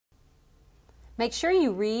Make sure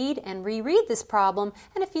you read and reread this problem,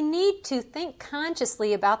 and if you need to think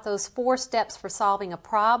consciously about those 4 steps for solving a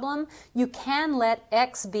problem, you can let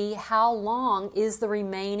x be how long is the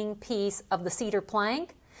remaining piece of the cedar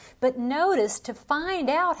plank. But notice, to find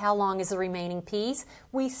out how long is the remaining piece,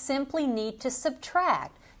 we simply need to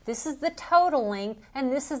subtract. This is the total length,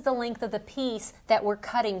 and this is the length of the piece that we're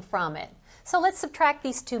cutting from it. So let's subtract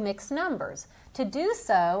these 2 mixed numbers. To do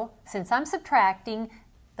so, since I'm subtracting,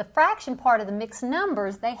 the fraction part of the mixed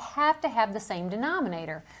numbers, they have to have the same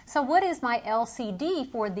denominator. So what is my LCD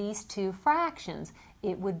for these 2 fractions?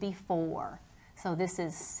 It would be 4. So this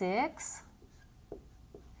is 6.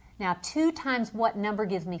 Now 2 times what number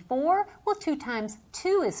gives me 4? Well, 2 times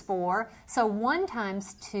 2 is 4. So 1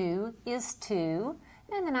 times 2 is 2.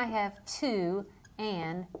 And then I have 2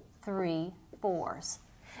 and 3/4.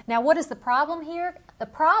 Now what is the problem here? The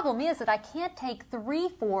problem is that I can't take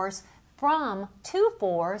 3/4 from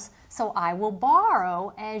 2/4, so I will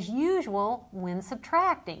borrow as usual when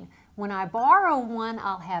subtracting. When I borrow 1,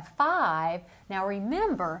 I'll have 5. Now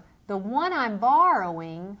remember, the 1 I'm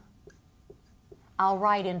borrowing, I'll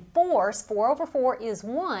write in fours. 4 over 4 is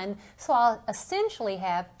 1, so I'll essentially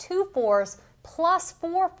have 2/4 plus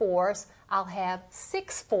 4/4. I'll have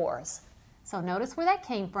 6/4. So notice where that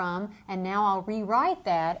came from, and now I'll rewrite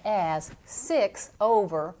that as 6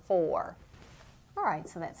 over 4. All right,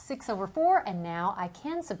 so that's 6 over 4, and now I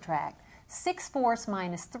can subtract. 6/4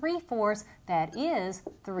 minus 3/4, that is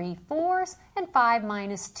 3/4, and 5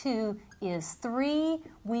 minus 2 is 3.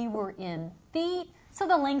 We were in feet, so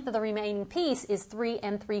the length of the remaining piece is 3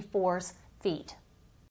 3/4 feet.